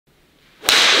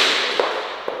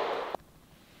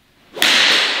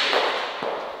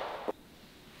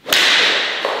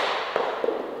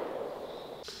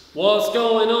What's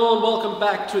going on? Welcome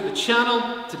back to the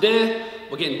channel. Today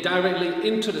we're getting directly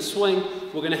into the swing.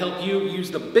 We're going to help you use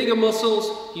the bigger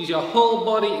muscles, use your whole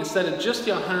body instead of just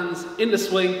your hands in the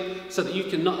swing, so that you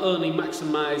can not only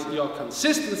maximize your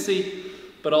consistency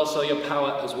but also your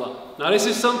power as well. Now this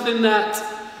is something that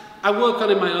I work on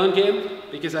in my own game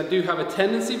because I do have a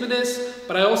tendency for this,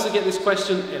 but I also get this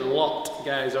question a lot,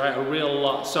 guys, all right, a real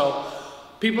lot. So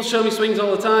people show me swings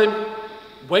all the time.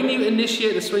 When you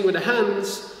initiate the swing with the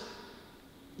hands,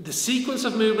 the sequence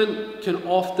of movement can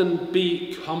often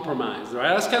be compromised, right?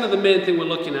 That's kind of the main thing we're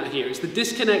looking at here. It's the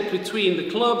disconnect between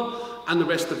the club and the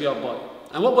rest of your body.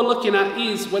 And what we're looking at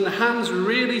is when the hands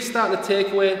really start to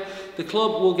take away, the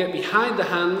club will get behind the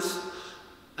hands,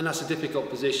 and that's a difficult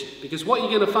position. Because what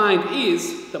you're going to find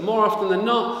is that more often than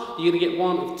not, you're going to get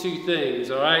one of two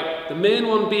things, all right? The main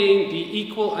one being the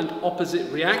equal and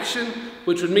opposite reaction,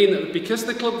 which would mean that because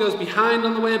the club goes behind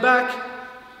on the way back,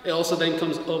 it also then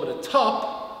comes over the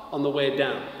top on the way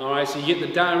down, all right? So you get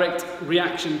the direct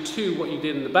reaction to what you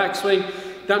did in the backswing.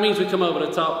 That means we come over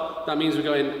the top. That means we're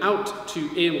going out to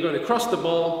in, we're going across the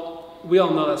ball. We all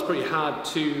know that's pretty hard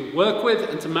to work with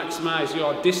and to maximize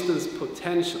your distance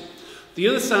potential. The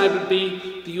other side would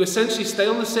be that you essentially stay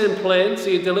on the same plane, so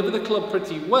you deliver the club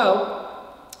pretty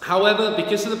well. However,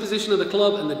 because of the position of the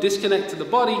club and the disconnect to the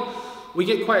body, we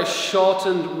get quite a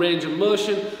shortened range of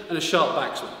motion and a short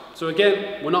backswing. So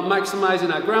again, we're not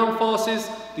maximizing our ground forces,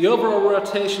 the overall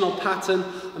rotational pattern,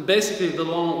 and basically the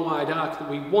long wide arc that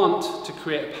we want to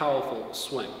create a powerful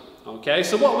swing. Okay,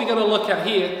 so what we're going to look at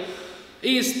here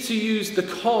is to use the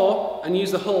core and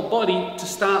use the whole body to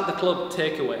start the club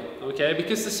takeaway. Okay,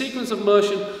 because the sequence of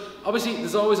motion, obviously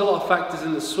there's always a lot of factors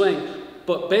in the swing,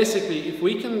 but basically if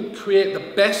we can create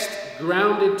the best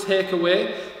grounded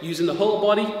takeaway using the whole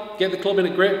body, get the club in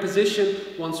a great position,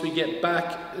 once we get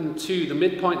back into the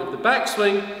midpoint of the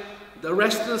backswing, the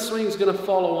rest of the swing is going to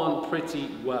follow on pretty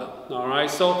well. All right,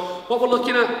 so what we're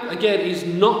looking at again is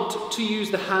not to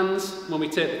use the hands when we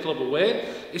take the club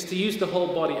away, is to use the whole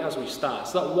body as we start.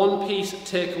 So that one piece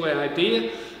takeaway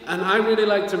idea, and I really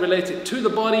like to relate it to the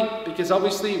body because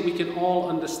obviously we can all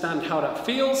understand how that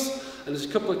feels. And there's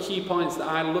a couple of key points that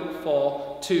I look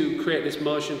for to create this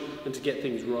motion and to get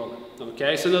things rolling.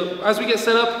 Okay, so now, as we get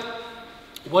set up,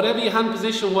 whatever your hand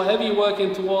position, whatever you're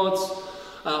working towards,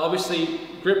 obviously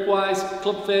grip-wise,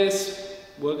 club face,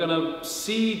 we're going to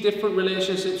see different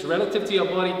relationships relative to your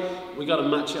body. We got to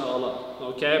match it all up.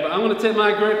 Okay, but I'm going to take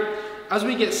my grip. As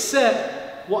we get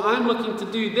set, what I'm looking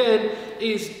to do then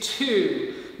is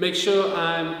to make sure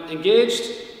I'm engaged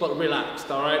but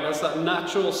relaxed, all right? That's that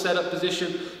natural setup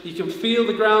position. You can feel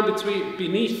the ground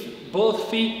beneath both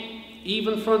feet,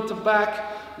 even front to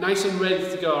back, nice and ready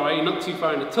to go, all right? You're not too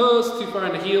far in the toes, too far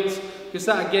in the heels, because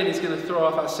that again is going to throw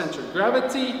off our center of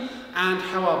gravity and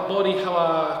how our body, how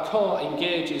our core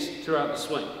engages throughout the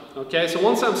swing, okay? So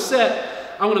once I'm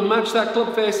set, I'm going to match that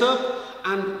club face up,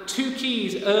 and two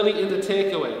keys early in the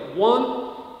takeaway.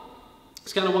 One,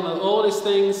 it's kind of one of the oldest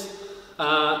things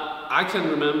I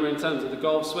can remember in terms of the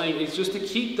golf swing, is just to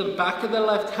keep the back of the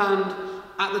left hand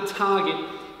at the target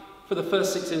for the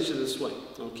first 6 inches of the swing,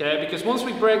 okay? Because once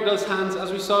we break those hands,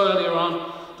 as we saw earlier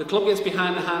on, the club gets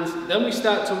behind the hands, then we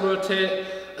start to rotate,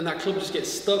 and that club just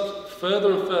gets stuck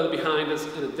further and further behind us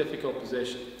in a difficult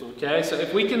position, okay? So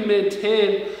if we can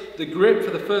maintain the grip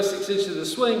for the first 6 inches of the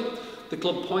swing, the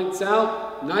club points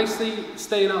out nicely,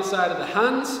 staying outside of the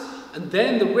hands, and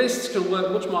then the wrists can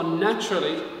work much more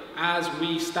naturally as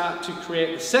we start to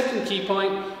create the second key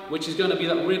point, which is going to be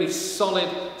that really solid,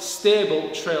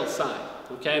 stable trail side.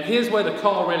 Okay, and here's where the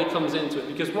core really comes into it,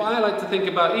 because what I like to think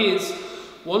about is,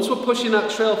 once we're pushing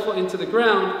that trail foot into the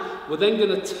ground, we're then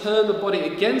going to turn the body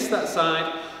against that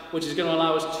side, which is going to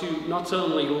allow us to not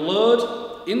only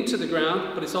load into the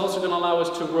ground, but it's also going to allow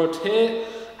us to rotate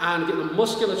and get the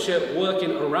musculature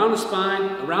working around the spine,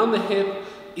 around the hip,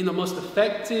 in the most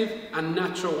effective and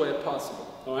natural way possible.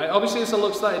 All right, obviously this will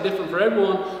look slightly different for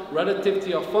everyone relative to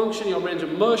your function, your range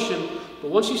of motion, but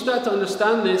once you start to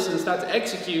understand this and start to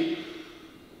execute,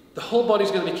 the whole body is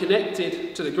going to be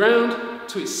connected to the ground,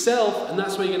 to itself, and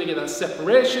that's where you're going to get that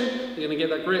separation. You're going to get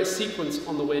that great sequence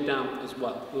on the way down as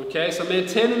well. Okay, so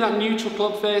maintaining that neutral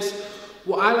club face,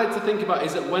 what I like to think about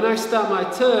is that when I start my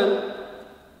turn,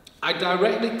 I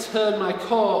directly turn my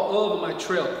core over my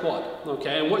trail quad.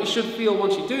 Okay, and what you should feel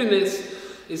once you're doing this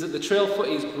is that the trail foot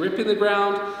is gripping the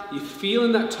ground, you're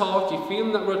feeling that torque, you're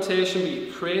feeling that rotation, but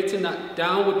you're creating that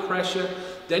downward pressure.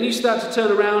 Then you start to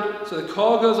turn around, so the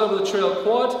core goes over the trail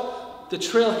quad, the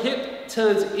trail hip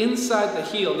turns inside the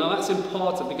heel. Now that's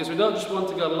important because we don't just want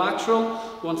to go lateral,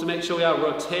 we want to make sure we are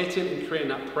rotating and creating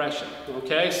that pressure.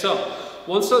 Okay, so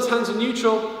once those hands are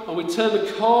neutral and we turn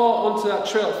the core onto that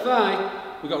trail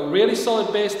thigh, we've got a really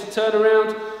solid base to turn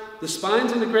around. The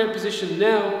spine's in a great position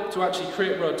now to actually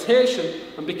create rotation,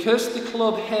 and because the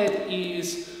club head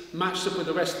is matched up with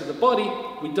the rest of the body,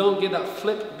 we don't get that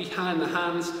flip behind the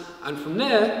hands, and from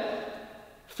there,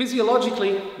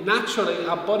 physiologically, naturally,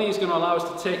 our body is going to allow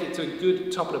us to take it to a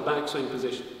good top of the backswing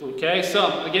position. Okay,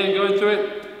 so again, going through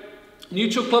it,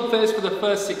 neutral club face for the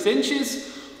first 6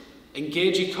 inches,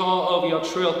 engage your core over your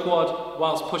trail quad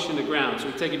whilst pushing the ground. So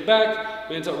we take it back,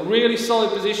 we enter a really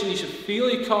solid position, you should feel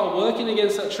your core working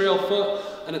against that trail foot,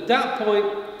 and at that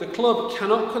point, the club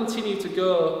cannot continue to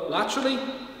go laterally,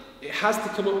 it has to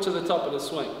come up to the top of the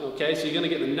swing. Okay, so you're going to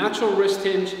get the natural wrist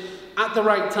hinge at the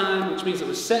right time, which means that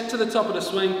we're set to the top of the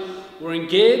swing, we're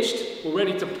engaged, we're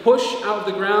ready to push out of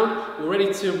the ground, we're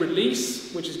ready to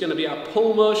release, which is going to be our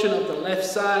pull motion of the left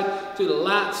side, through the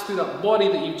lats, through that body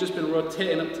that you've just been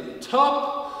rotating up to the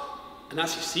top, and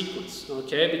that's your sequence,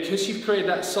 okay? Because you've created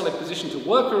that solid position to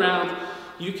work around,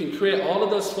 you can create all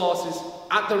of those forces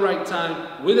at the right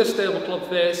time with a stable club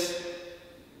face,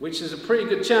 which is a pretty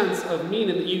good chance of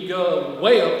meaning that you go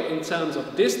way up in terms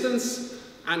of distance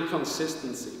and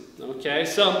consistency. Okay,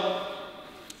 so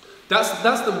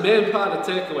that's the main part of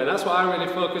the takeaway. That's what I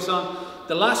really focus on.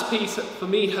 The last piece for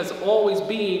me has always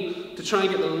been to try and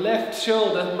get the left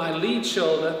shoulder, my lead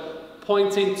shoulder,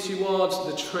 pointing towards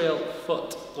the trail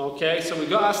foot. Okay, so we've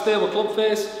got our stable club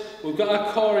face, we've got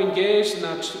our core engaged in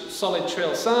our solid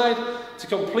trail side. To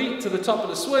complete to the top of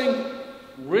the swing,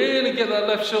 really get that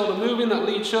left shoulder moving, that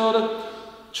lead shoulder.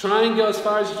 Try and go as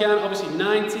far as you can, obviously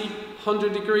 90,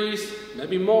 100 degrees,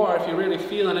 maybe more if you're really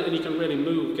feeling it and you can really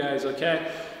move, guys,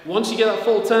 okay? Once you get that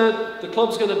full turn, the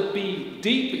club's going to be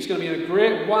deep, it's going to be in a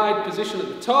great wide position at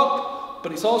the top,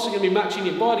 but it's also going to be matching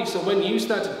your body, so when you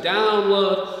start to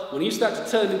download, when you start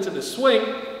to turn into the swing,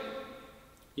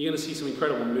 you're going to see some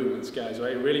incredible movements, guys,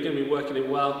 right? You're really going to be working it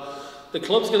well. The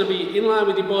club's going to be in line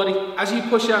with your body. As you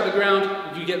push out the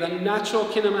ground, you get that natural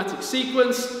kinematic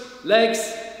sequence,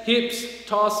 legs, hips,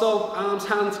 torso, arms,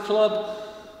 hands, club.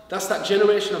 That's that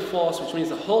generation of force, which means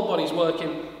the whole body's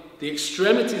working. The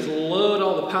extremities load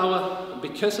all the power, and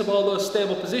because of all those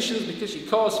stable positions, because your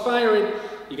core's firing,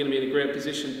 you're going to be in a great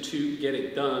position to get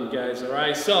it done, guys, all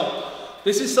right? So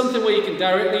this is something where you can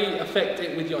directly affect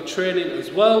it with your training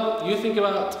as well. You think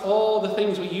about all the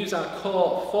things we use our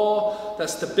core for. That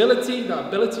stability, that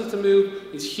ability to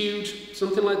move is huge.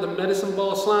 Something like the medicine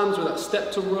ball slams with that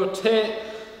step to rotate.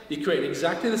 You create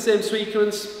exactly the same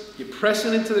sequence. You're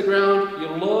pressing into the ground,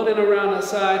 you're loading around that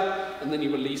side, and then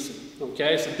you release it.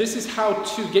 Okay, so this is how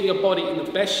to get your body in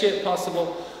the best shape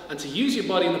possible and to use your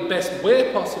body in the best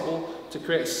way possible to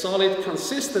create a solid,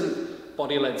 consistent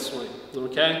body-led swing.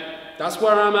 Okay, that's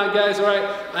where I'm at, guys, all right?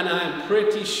 And I'm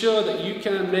pretty sure that you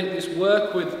can make this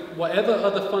work with whatever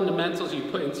other fundamentals you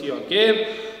put into your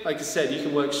game. Like I said, you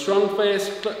can work strong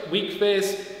face, weak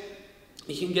face,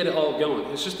 you can get it all going.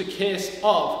 It's just a case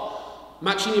of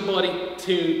matching your body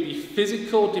to the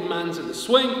physical demands of the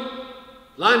swing,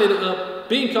 lining it up,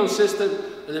 being consistent,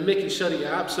 and then making sure that you're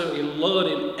absolutely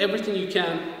loading everything you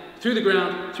can through the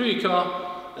ground, through your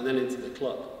car, and then into the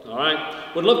club. All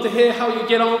right? Would love to hear how you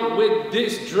get on with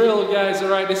this drill, guys. All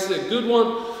right? This is a good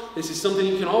one. This is something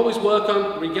you can always work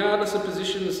on, regardless of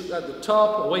positions at the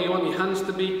top or where you want your hands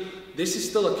to be. This is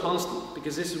still a constant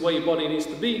because this is where your body needs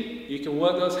to be. You can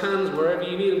work those hands wherever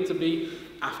you need them to be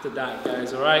after that,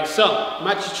 guys. All right? So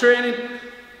match your training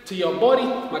to your body,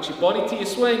 match your body to your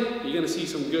swing, you're going to see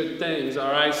some good things,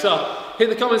 all right? So hit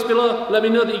the comments below, let me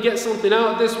know that you get something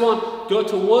out of this one, go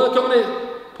to work on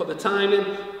it, put the time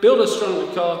in, build a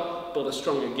stronger core, build a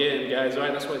stronger game, guys, all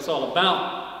right? That's what it's all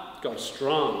about, go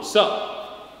strong.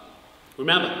 So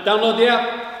remember, download the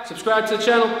app, subscribe to the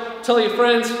channel, tell your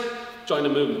friends, join the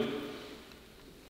movement.